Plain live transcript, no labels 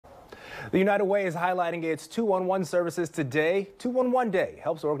The United Way is highlighting its 211 services today. 211 Day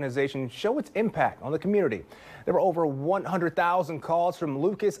helps organizations show its impact on the community. There were over 100,000 calls from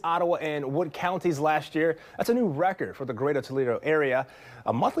Lucas, Ottawa, and Wood counties last year. That's a new record for the Greater Toledo area.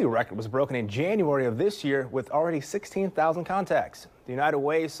 A monthly record was broken in January of this year with already 16,000 contacts. The United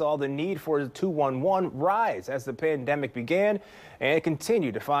Way saw the need for 211 rise as the pandemic began and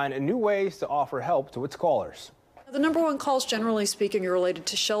continued to find new ways to offer help to its callers. The number one calls, generally speaking, are related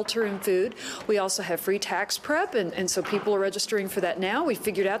to shelter and food. We also have free tax prep, and so people are registering for that now. We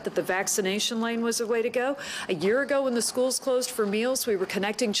figured out that the vaccination lane was a way to go. A year ago, when the schools closed for meals, we were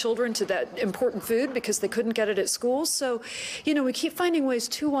connecting children to that important food because they couldn't get it at schools. So, we keep finding ways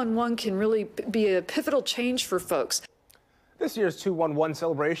 211 can really be a pivotal change for folks. This year's 211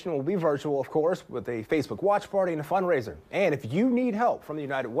 celebration will be virtual, of course, with a Facebook watch party and a fundraiser. And if you need help from the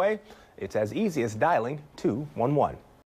United Way, it's as easy as dialing 211.